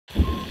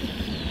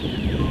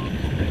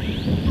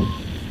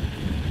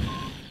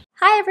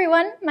Hi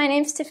everyone, my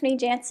name's Tiffany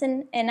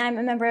Jansen and I'm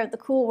a member of the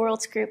Cool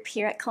Worlds group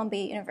here at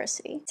Columbia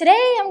University.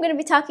 Today I'm going to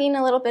be talking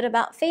a little bit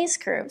about phase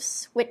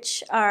curves,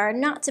 which are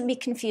not to be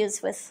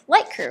confused with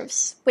light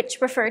curves,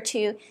 which refer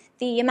to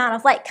the amount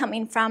of light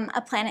coming from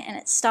a planet and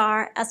its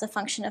star as a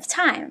function of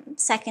time,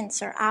 seconds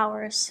or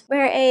hours,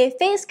 where a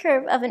phase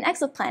curve of an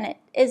exoplanet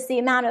is the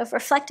amount of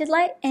reflected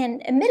light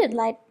and emitted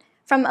light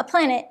from a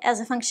planet as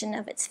a function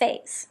of its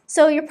phase.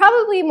 So you're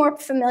probably more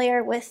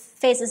familiar with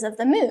phases of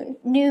the moon: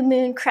 new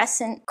moon,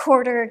 crescent,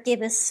 quarter,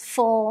 gibbous,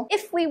 full.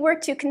 If we were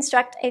to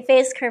construct a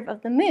phase curve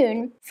of the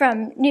moon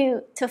from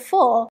new to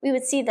full, we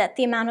would see that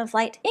the amount of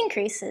light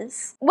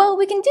increases. Well,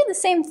 we can do the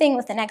same thing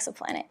with an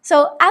exoplanet.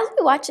 So as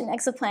we watch an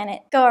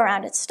exoplanet go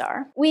around its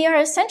star, we are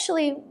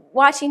essentially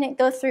watching it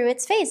go through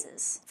its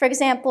phases. For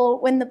example,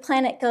 when the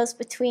planet goes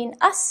between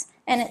us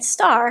and its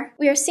star,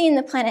 we are seeing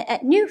the planet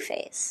at new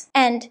phase.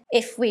 And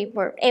if we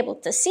were able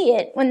to see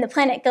it, when the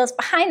planet goes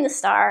behind the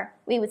star,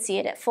 we would see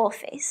it at full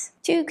phase.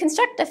 To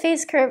construct a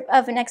phase curve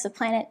of an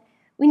exoplanet,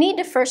 we need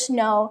to first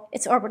know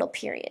its orbital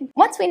period.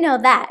 Once we know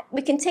that,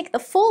 we can take the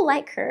full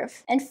light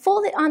curve and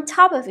fold it on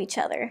top of each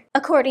other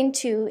according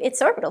to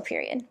its orbital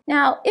period.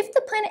 Now, if the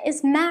planet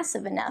is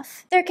massive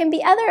enough, there can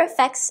be other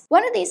effects.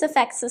 One of these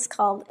effects is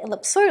called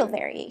ellipsoidal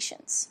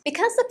variations.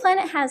 Because the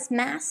planet has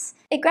mass,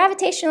 it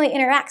gravitationally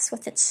interacts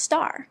with its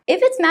star. If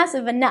it's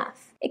massive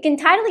enough, it can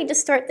tidally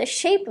distort the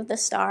shape of the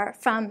star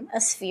from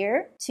a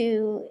sphere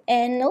to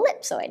an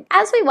ellipsoid.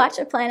 As we watch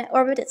a planet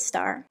orbit its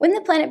star, when the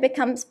planet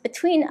becomes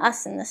between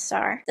us and the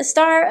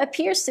star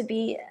appears to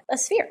be a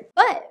sphere.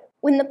 But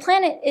when the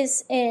planet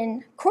is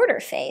in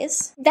quarter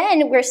phase,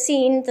 then we're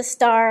seeing the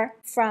star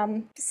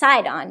from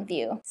side-on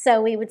view.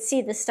 So we would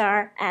see the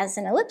star as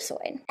an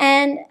ellipsoid.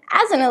 And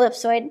as an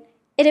ellipsoid,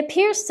 it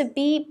appears to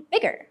be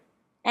bigger.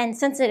 And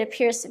since it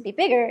appears to be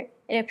bigger,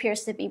 it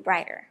appears to be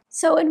brighter.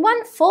 So in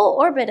one full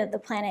orbit of the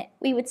planet,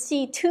 we would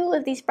see two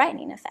of these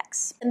brightening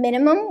effects. The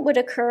minimum would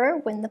occur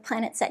when the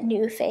planet's at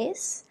new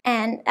phase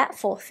and at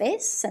full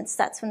phase, since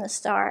that's when the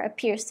star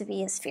appears to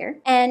be a sphere,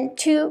 and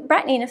two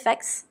brightening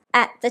effects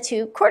at the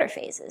two quarter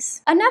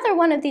phases. Another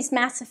one of these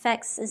mass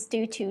effects is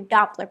due to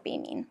Doppler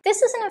beaming.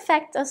 This is an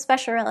effect of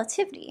special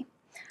relativity,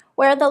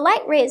 where the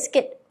light rays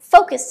get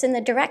focused in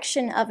the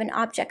direction of an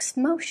object's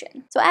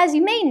motion. So as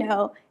you may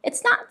know,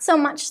 it's not so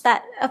much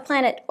that a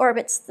planet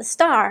orbits the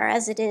star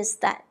as it is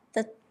that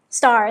the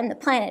star and the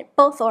planet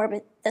both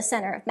orbit the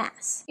center of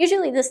mass.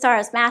 Usually the star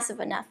is massive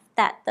enough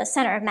that the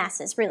center of mass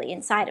is really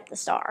inside of the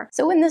star.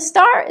 So when the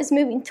star is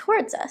moving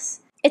towards us,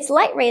 its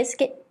light rays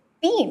get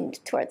beamed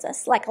towards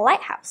us like a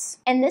lighthouse.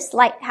 And this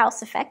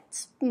lighthouse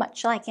effect,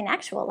 much like an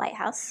actual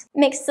lighthouse,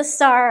 makes the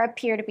star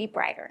appear to be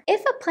brighter.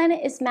 If a planet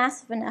is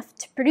massive enough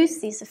to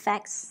produce these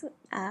effects,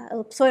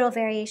 ellipsoidal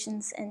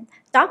variations and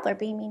Doppler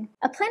beaming,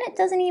 a planet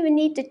doesn't even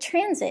need to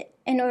transit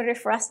in order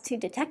for us to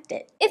detect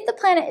it. If the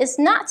planet is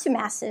not too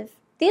massive,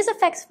 these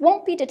effects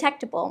won't be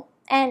detectable,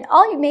 and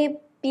all you may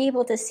be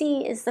able to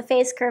see is the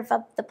phase curve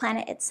of the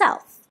planet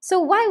itself. So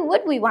why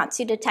would we want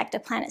to detect a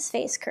planet's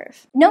phase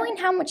curve? Knowing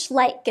how much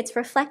light gets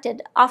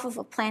reflected off of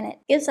a planet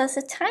gives us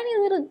a tiny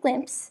little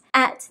glimpse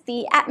at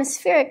the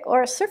atmospheric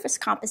or surface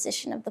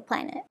composition of the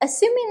planet.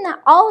 Assuming that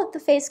all of the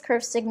phase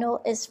curve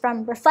signal is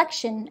from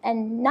reflection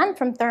and none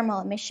from thermal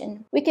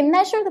emission, we can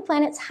measure the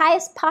planet's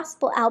highest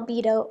possible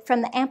albedo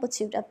from the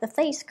amplitude of the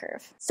phase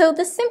curve. So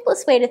the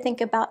simplest way to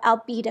think about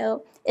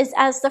albedo is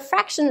as the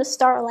fraction of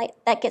starlight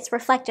that gets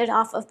reflected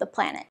off of the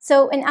planet.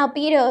 So an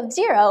albedo of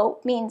 0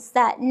 means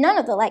that none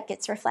of the light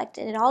gets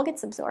reflected, it all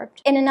gets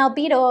absorbed. And an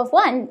albedo of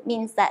 1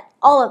 means that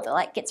all of the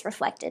light gets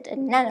reflected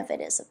and none of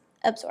it is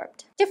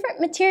absorbed. Different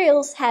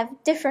materials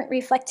have different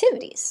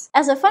reflectivities.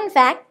 As a fun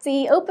fact,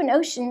 the open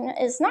ocean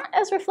is not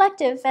as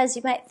reflective as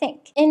you might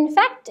think. In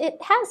fact, it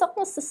has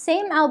almost the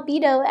same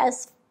albedo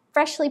as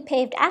freshly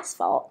paved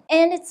asphalt,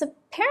 and it's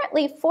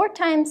apparently 4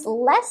 times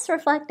less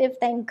reflective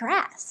than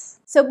grass.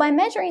 So by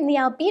measuring the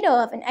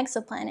albedo of an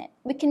exoplanet,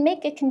 we can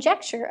make a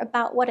conjecture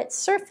about what its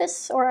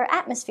surface or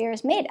atmosphere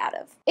is made out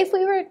of. If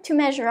we were to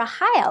measure a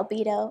high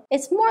albedo,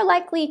 it's more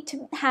likely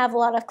to have a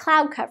lot of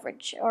cloud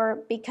coverage or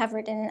be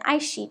covered in an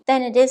ice sheet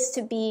than it is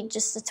to be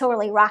just a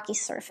totally rocky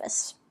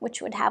surface,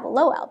 which would have a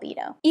low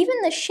albedo.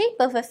 Even the shape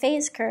of a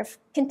phase curve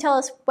can tell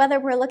us whether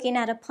we're looking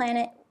at a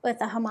planet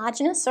with a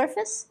homogeneous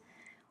surface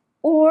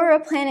or a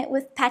planet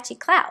with patchy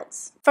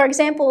clouds. For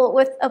example,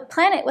 with a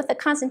planet with a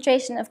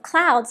concentration of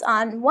clouds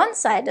on one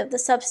side of the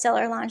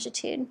substellar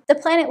longitude, the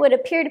planet would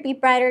appear to be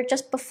brighter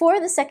just before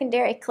the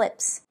secondary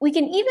eclipse. We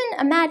can even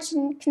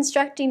imagine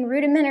constructing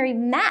rudimentary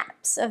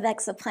maps of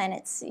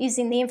exoplanets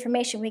using the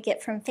information we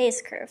get from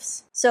phase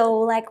curves. So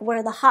like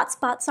where the hot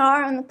spots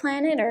are on the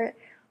planet or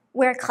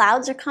where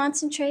clouds are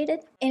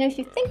concentrated. And if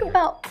you think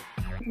about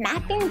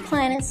mapping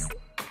planets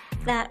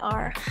that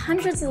are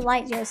hundreds of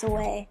light years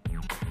away,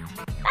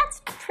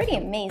 that's pretty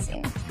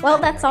amazing. Well,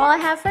 that's all I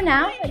have for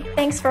now.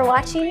 Thanks for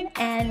watching,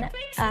 and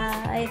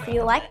if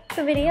you liked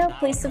the video,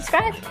 please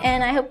subscribe,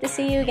 and I hope to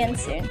see you again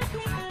soon.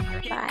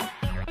 Bye.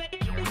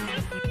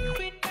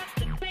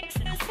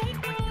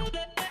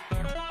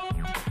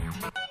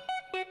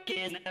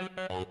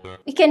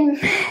 We can...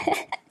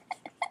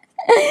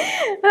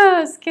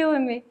 Oh, it's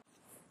killing me.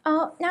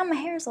 Oh, now my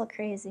hair's all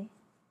crazy.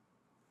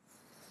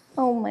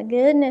 Oh my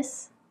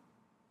goodness.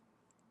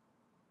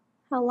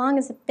 How long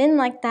has it been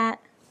like that?